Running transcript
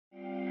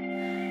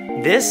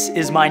This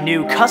is my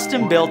new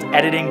custom-built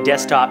editing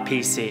desktop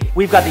PC.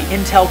 We've got the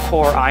Intel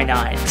Core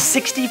i9,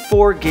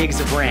 64 gigs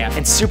of RAM,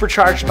 and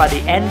supercharged by the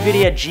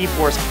NVIDIA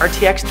GeForce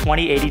RTX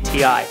 2080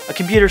 Ti. A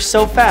computer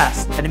so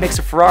fast that it makes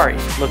a Ferrari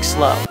look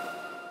slow.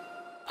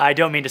 I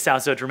don't mean to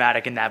sound so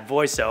dramatic in that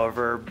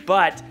voiceover,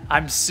 but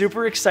I'm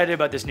super excited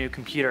about this new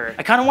computer.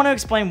 I kind of want to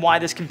explain why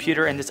this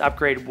computer and this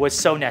upgrade was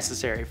so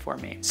necessary for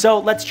me. So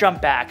let's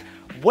jump back.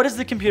 What is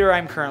the computer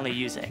I'm currently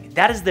using?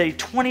 That is the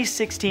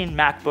 2016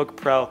 MacBook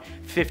Pro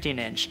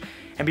 15-inch.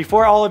 And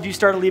before all of you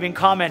started leaving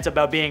comments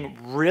about being,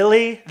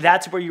 really?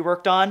 That's where you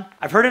worked on?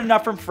 I've heard it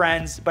enough from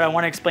friends, but I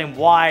want to explain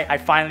why I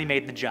finally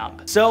made the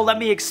jump. So let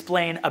me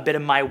explain a bit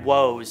of my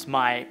woes,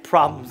 my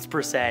problems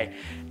per se.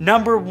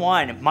 Number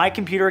one, my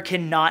computer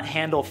cannot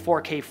handle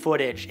 4K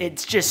footage.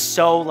 It's just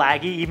so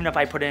laggy. Even if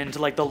I put it into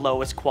like the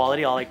lowest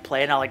quality, I'll like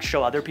play it and I'll like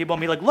show other people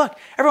and be like, look,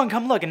 everyone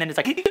come look. And then it's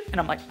like, and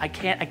I'm like, I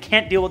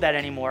can't deal with that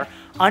anymore.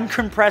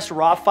 Uncompressed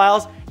RAW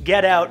files,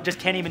 get out, just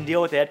can't even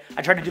deal with it.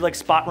 I tried to do like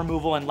spot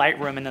removal in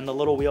Lightroom and then the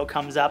little wheel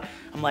comes up.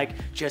 I'm like,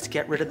 just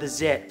get rid of the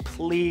zit,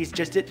 please,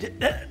 just,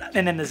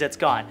 and then the zit's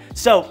gone.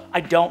 So I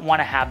don't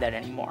wanna have that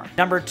anymore.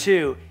 Number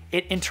two,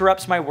 it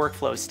interrupts my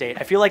workflow state.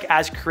 I feel like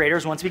as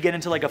creators, once we get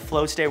into like a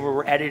flow state where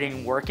we're editing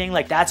and working,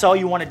 like that's all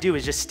you wanna do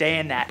is just stay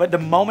in that. But the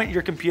moment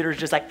your computer is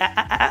just like,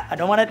 I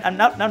don't wanna,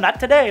 no, not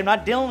today, I'm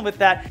not dealing with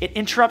that, it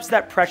interrupts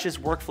that precious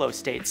workflow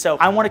state. So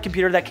I want a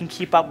computer that can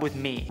keep up with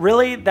me.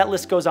 Really, that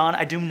list goes on.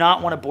 I do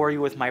not wanna bore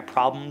you with my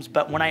problems,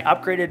 but when I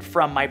upgraded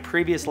from my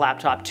previous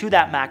laptop to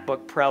that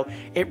MacBook Pro,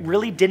 it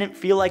really didn't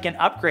feel like an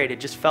upgrade. It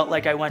just felt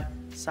like I went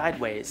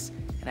sideways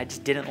and I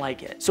just didn't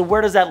like it. So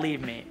where does that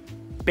leave me?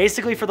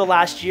 Basically, for the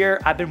last year,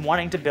 I've been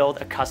wanting to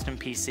build a custom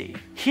PC.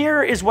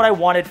 Here is what I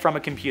wanted from a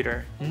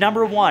computer.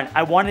 Number one,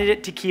 I wanted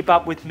it to keep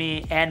up with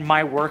me and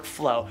my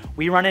workflow.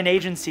 We run an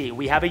agency,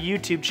 we have a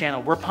YouTube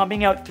channel, we're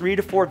pumping out 3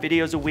 to 4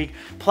 videos a week,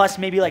 plus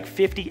maybe like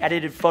 50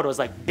 edited photos,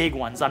 like big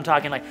ones. I'm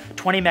talking like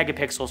 20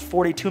 megapixels,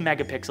 42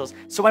 megapixels.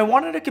 So I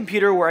wanted a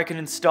computer where I could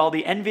install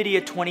the NVIDIA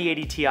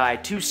 2080 Ti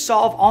to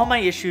solve all my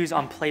issues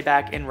on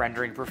playback and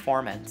rendering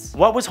performance.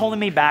 What was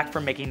holding me back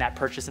from making that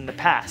purchase in the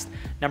past?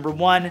 Number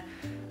one,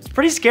 I was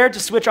pretty scared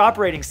to switch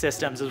operating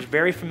systems. I was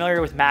very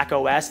familiar with Mac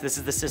OS. This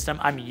is the system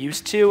I'm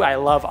used to. I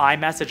love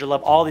iMessage. I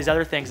love all these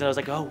other things. And I was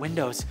like, oh,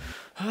 Windows.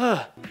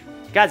 Guys,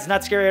 it's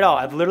not scary at all.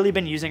 I've literally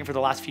been using it for the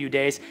last few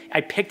days.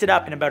 I picked it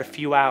up in about a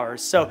few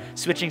hours. So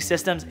switching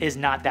systems is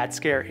not that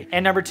scary.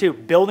 And number two,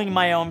 building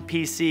my own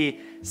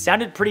PC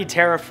sounded pretty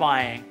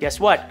terrifying. Guess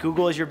what?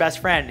 Google is your best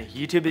friend.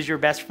 YouTube is your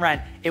best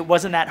friend. It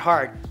wasn't that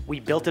hard. We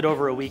built it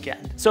over a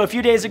weekend. So a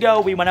few days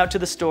ago, we went out to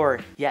the store.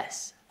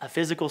 Yes. A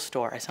physical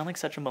store. I sound like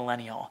such a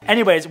millennial.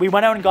 Anyways, we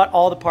went out and got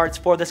all the parts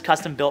for this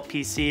custom built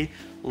PC.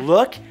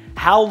 Look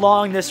how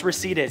long this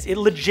receipt is. It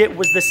legit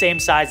was the same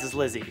size as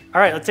Lizzie. All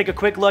right, let's take a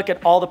quick look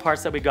at all the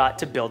parts that we got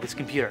to build this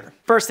computer.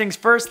 First things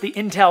first, the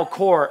Intel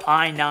Core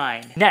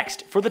i9.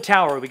 Next, for the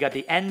tower, we got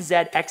the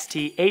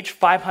NZXT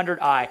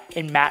H500i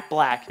in matte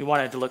black. We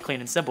wanted it to look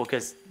clean and simple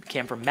because it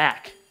came from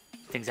Mac.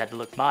 Things had to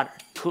look modern.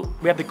 Cool.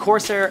 We have the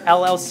Corsair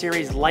LL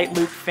Series light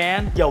loop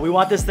fan. Yo, we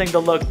want this thing to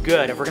look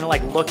good. If we're gonna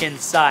like look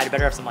inside, it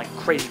better have some like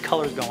crazy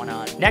colors going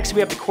on. Next,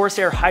 we have the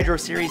Corsair Hydro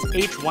Series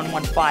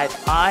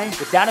H115i.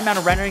 With that amount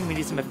of rendering, we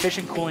need some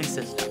efficient cooling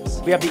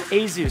systems. We have the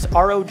Asus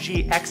ROG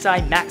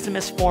Xi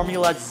Maximus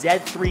Formula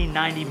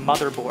Z390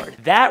 motherboard.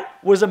 That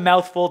was a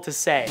mouthful to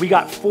say. We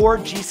got 4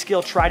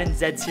 G-Skill Trident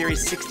Z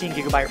Series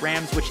 16GB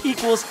RAMs, which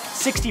equals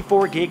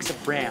 64 gigs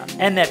of RAM.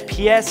 And that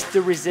pièce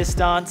de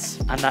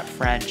résistance, I'm not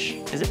French.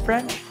 Is it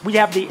French? We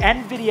have the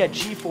NVIDIA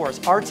GeForce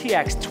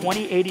RTX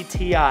 2080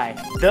 Ti,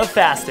 the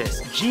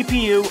fastest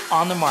GPU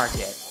on the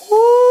market.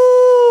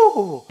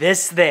 Woo!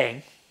 This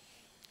thing,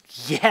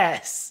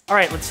 yes. All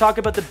right, let's talk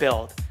about the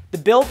build. The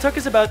build took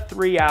us about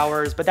 3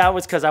 hours, but that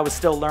was because I was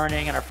still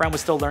learning and our friend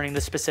was still learning the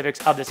specifics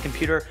of this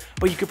computer,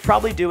 but you could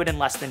probably do it in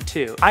less than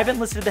 2. I've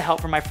enlisted the help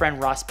from my friend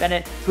Ross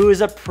Bennett, who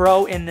is a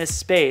pro in this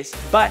space,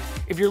 but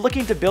if you're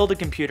looking to build a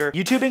computer,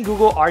 YouTube and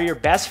Google are your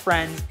best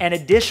friends, and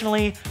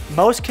additionally,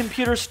 most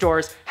computer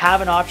stores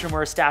have an option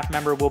where a staff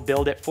member will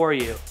build it for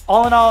you.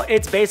 All in all,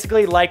 it's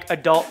basically like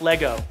adult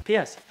Lego.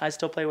 P.S. I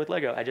still play with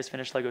Lego. I just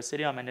finished Lego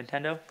City on my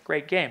Nintendo.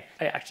 Great game.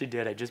 I actually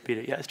did. I just beat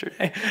it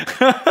yesterday.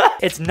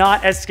 It's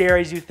not as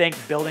scary as you think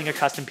building a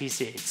custom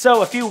PC.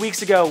 So a few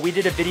weeks ago, we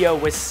did a video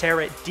with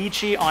Sarah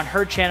Dici on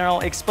her channel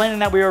explaining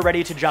that we were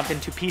ready to jump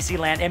into PC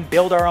land and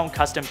build our own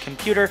custom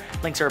computer.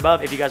 Links are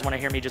above if you guys want to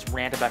hear me just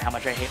rant about how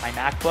much I hate my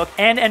MacBook.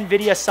 And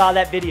NVIDIA saw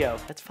that video.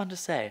 That's fun to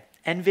say.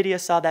 NVIDIA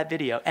saw that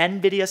video.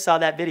 NVIDIA saw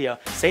that video.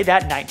 Say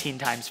that 19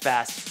 times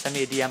fast. Send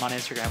me a DM on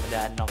Instagram with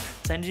that and I'll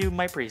send you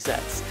my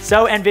presets.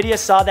 So NVIDIA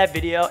saw that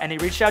video and they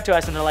reached out to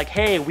us and they're like,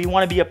 hey, we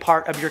want to be a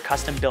part of your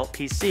custom built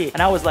PC.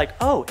 And I was like,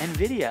 oh,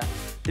 NVIDIA,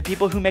 the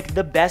people who make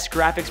the best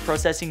graphics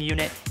processing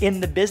unit in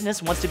the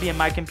business wants to be in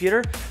my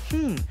computer?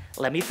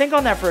 Let me think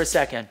on that for a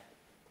second.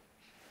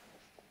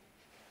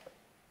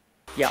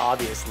 Yeah,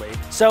 obviously.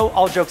 So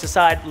all jokes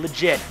aside,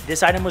 legit,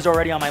 this item was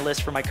already on my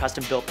list for my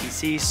custom built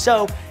PC,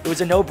 so it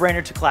was a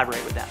no-brainer to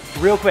collaborate with them.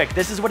 Real quick,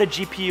 this is what a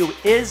GPU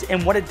is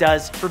and what it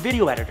does for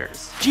video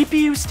editors.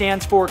 GPU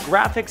stands for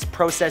Graphics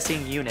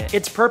Processing Unit.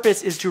 Its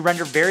purpose is to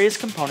render various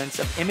components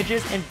of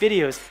images and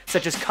videos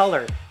such as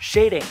color,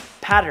 shading,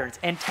 patterns,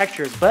 and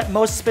textures, but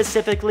most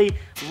specifically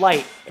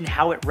light and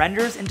how it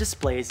renders and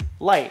displays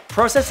light.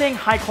 Processing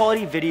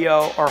high-quality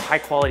video or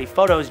high-quality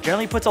photos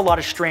generally puts a lot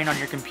of strain on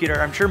your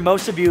computer. I'm sure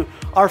most of you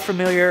are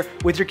familiar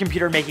with your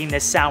computer making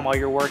this sound while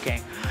you're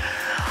working.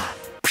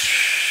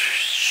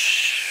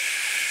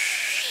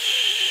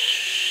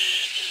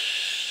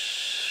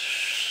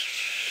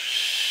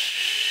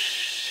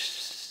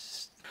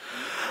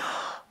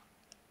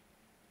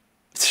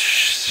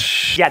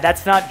 Yeah,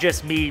 that's not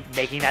just me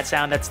making that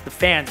sound, that's the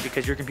fans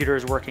because your computer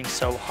is working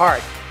so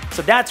hard.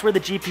 So that's where the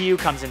GPU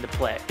comes into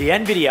play. The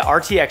NVIDIA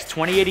RTX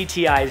 2080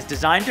 Ti is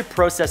designed to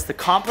process the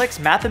complex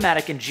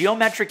mathematic and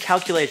geometric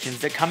calculations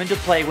that come into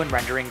play when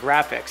rendering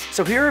graphics.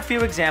 So here are a few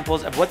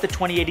examples of what the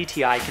 2080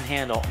 Ti can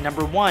handle.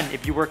 Number one,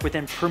 if you work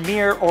within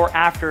Premiere or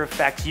After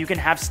Effects, you can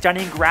have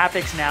stunning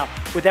graphics now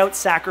without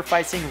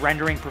sacrificing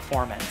rendering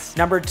performance.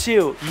 Number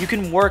two, you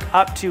can work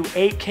up to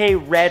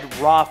 8K red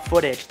raw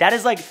footage. That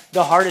is like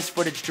the hardest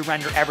footage to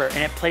render ever, and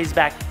it plays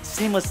back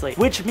seamlessly,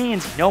 which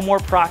means no more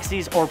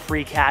proxies or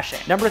pre-caching.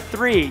 Number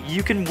three,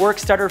 you can work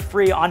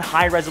stutter-free on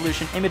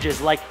high-resolution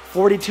images like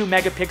 42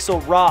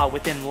 megapixel RAW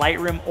within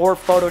Lightroom or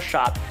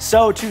Photoshop.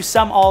 So to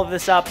sum all of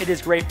this up, it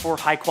is great for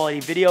high-quality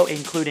video,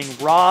 including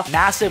RAW,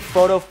 massive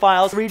photo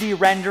files, 3D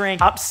rendering,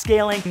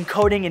 upscaling,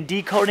 encoding and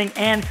decoding,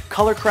 and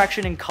color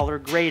correction and color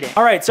grading.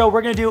 All right, so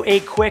we're gonna do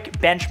a quick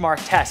benchmark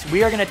test.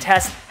 We are gonna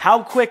test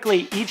how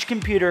quickly each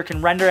computer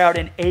can render out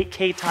an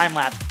 8K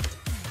time-lapse.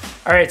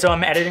 All right, so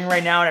I'm editing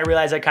right now and I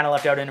realize I kind of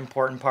left out an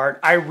important part.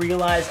 I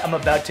realize I'm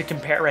about to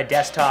compare a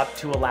desktop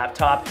to a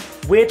laptop,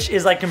 which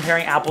is like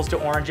comparing apples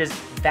to oranges,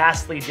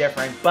 vastly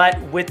different.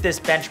 But with this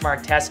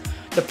benchmark test,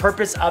 the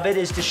purpose of it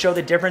is to show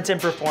the difference in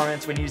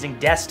performance when using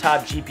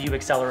desktop GPU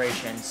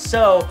acceleration.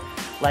 So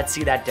let's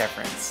see that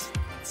difference.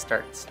 It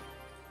starts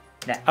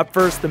now. Up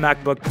first, the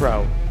MacBook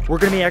Pro. We're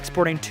gonna be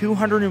exporting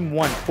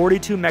 201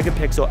 42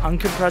 megapixel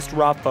uncompressed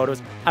RAW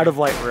photos out of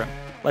Lightroom.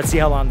 Let's see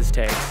how long this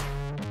takes.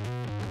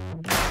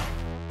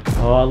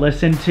 Oh,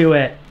 listen to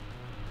it.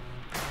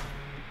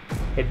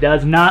 It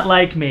does not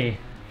like me.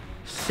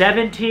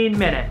 17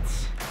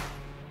 minutes,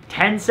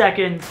 10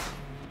 seconds,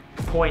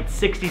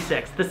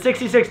 0.66. The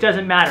 66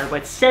 doesn't matter,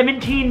 but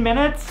 17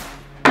 minutes?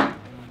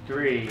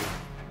 3,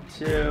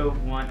 2,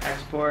 1,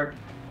 export,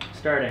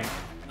 starting.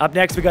 Up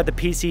next, we got the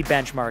PC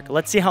benchmark.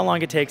 Let's see how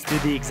long it takes to do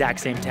the exact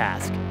same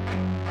task.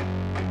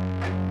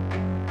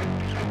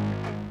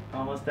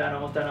 Almost done,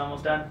 almost done,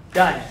 almost done.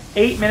 Done.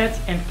 8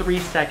 minutes and 3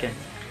 seconds.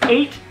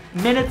 8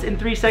 minutes and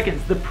 3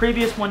 seconds. The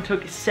previous one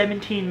took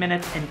 17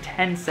 minutes and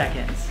 10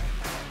 seconds.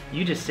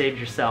 You just saved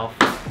yourself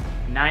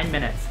 9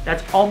 minutes.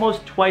 That's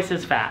almost twice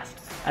as fast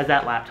as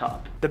that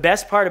laptop. The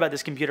best part about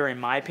this computer, in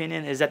my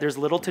opinion, is that there's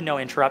little to no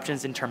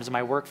interruptions in terms of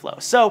my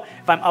workflow. So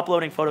if I'm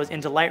uploading photos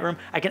into Lightroom,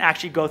 I can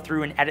actually go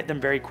through and edit them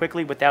very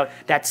quickly without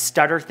that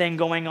stutter thing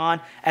going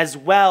on, as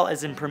well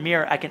as in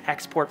Premiere, I can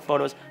export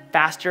photos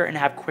faster and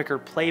have quicker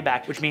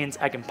playback, which means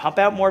I can pump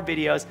out more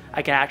videos.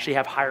 I can actually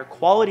have higher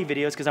quality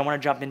videos because I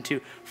want to jump into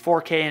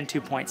 4K and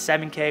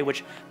 2.7K,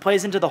 which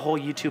plays into the whole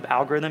YouTube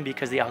algorithm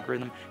because the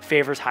algorithm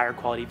favors higher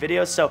quality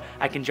videos. So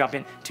I can jump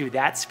into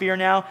that sphere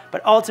now,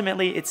 but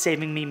ultimately it's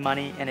saving me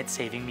money and it's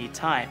saving me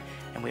time.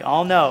 And we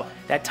all know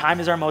that time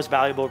is our most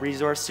valuable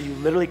resource, so you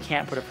literally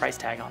can't put a price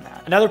tag on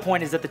that. Another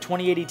point is that the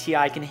 2080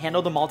 Ti can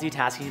handle the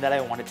multitasking that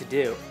I want it to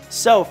do.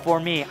 So for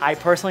me, I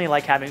personally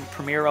like having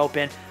Premiere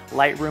open,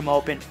 Lightroom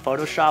open,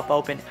 Photoshop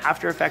open,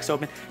 After Effects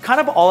open, kind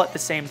of all at the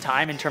same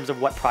time in terms of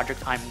what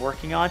project I'm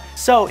working on.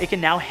 So it can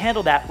now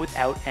handle that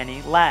without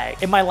any lag.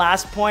 And my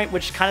last point,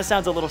 which kind of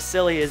sounds a little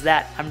silly, is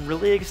that I'm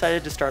really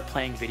excited to start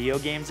playing video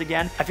games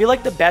again. I feel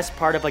like the best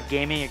part of a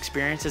gaming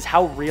experience is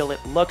how real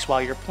it looks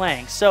while you're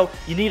playing. So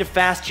you need a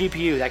fast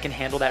GPU that can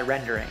handle that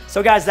rendering.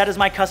 So guys, that is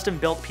my custom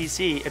built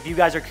PC. If you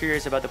guys are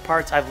curious about the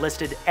parts, I've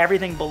listed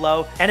everything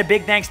below. And a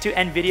big thanks to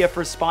NVIDIA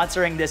for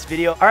sponsoring this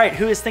video. All right,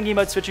 who is thinking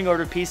about switching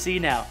over to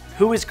PC now?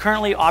 Who is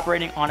currently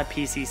operating on a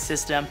PC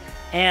system?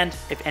 And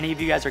if any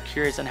of you guys are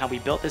curious on how we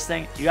built this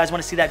thing, do you guys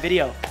want to see that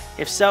video?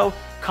 If so,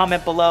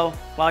 comment below.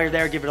 While you're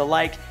there, give it a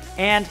like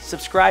and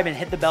subscribe and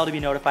hit the bell to be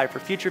notified for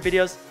future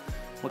videos.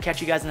 We'll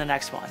catch you guys in the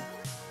next one.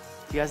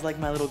 Do you guys like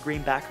my little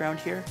green background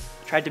here?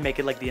 I tried to make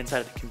it like the inside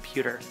of the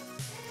computer.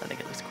 I think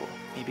it looks cool.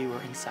 Maybe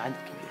we're inside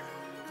the computer.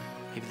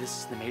 Maybe this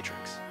is the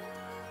Matrix.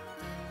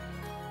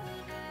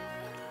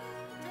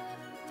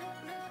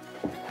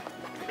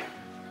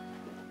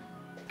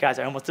 Guys,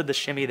 I almost did the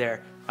shimmy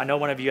there. I know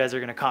one of you guys are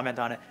gonna comment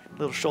on it.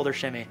 Little shoulder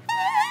shimmy.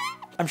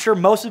 I'm sure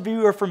most of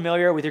you are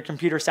familiar with your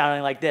computer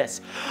sounding like this.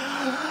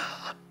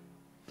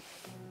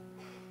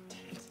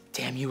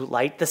 Damn you,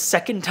 Light, the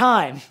second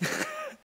time.